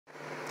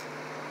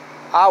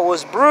I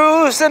was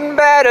bruised and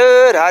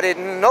battered, I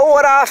didn't know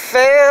what I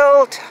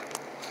felt.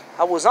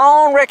 I was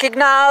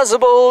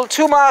unrecognizable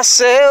to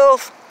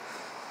myself.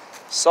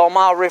 Saw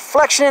my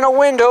reflection in a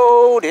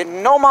window,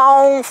 didn't know my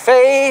own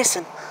face,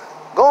 and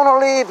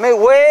gonna leave me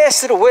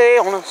wasted away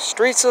on the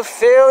streets of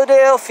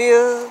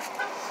Philadelphia.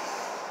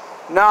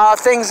 Nah,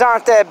 things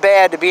aren't that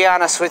bad, to be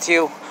honest with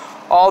you.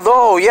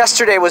 Although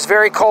yesterday was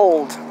very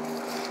cold.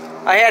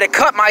 I had to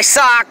cut my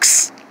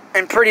socks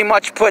and pretty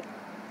much put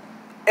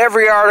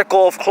every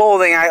article of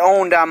clothing I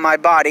owned on my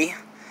body.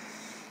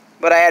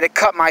 But I had to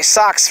cut my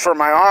socks for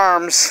my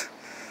arms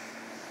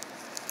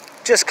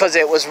just because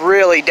it was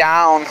really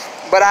down.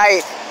 But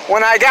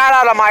when I got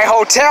out of my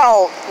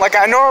hotel, like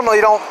I normally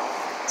don't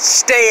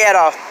stay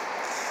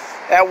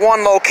at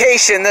one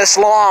location this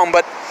long,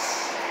 but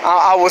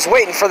I was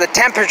waiting for the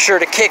temperature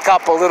to kick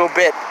up a little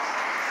bit,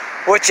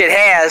 which it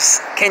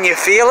has. Can you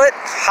feel it?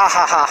 Ha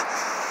ha ha.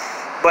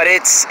 But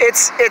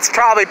it's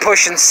probably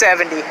pushing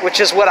 70, which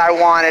is what I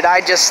wanted.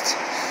 I just,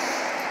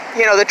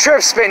 you know, the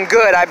trip's been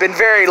good. I've been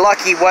very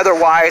lucky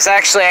weather-wise.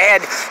 Actually, I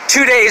had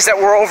 2 days that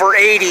were over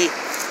 80.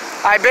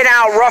 I've been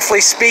out,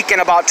 roughly speaking,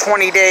 about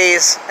 20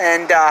 days,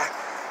 and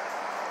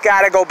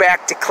got to go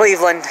back to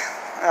Cleveland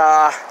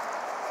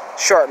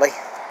shortly.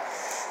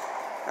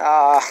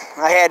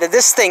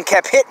 This thing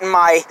kept hitting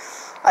my,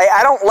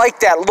 I don't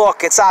like that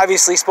look. It's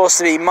obviously supposed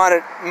to be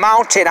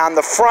mounted on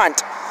the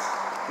front,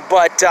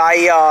 but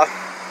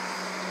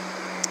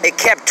it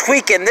kept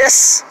tweaking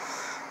this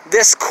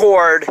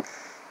cord,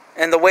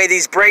 and the way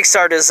these brakes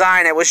are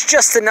designed, it was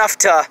just enough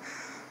to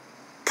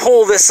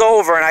pull this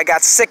over, and I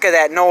got sick of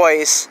that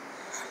noise.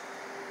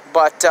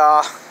 But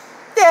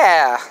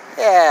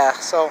yeah,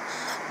 so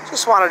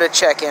just wanted to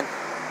check in.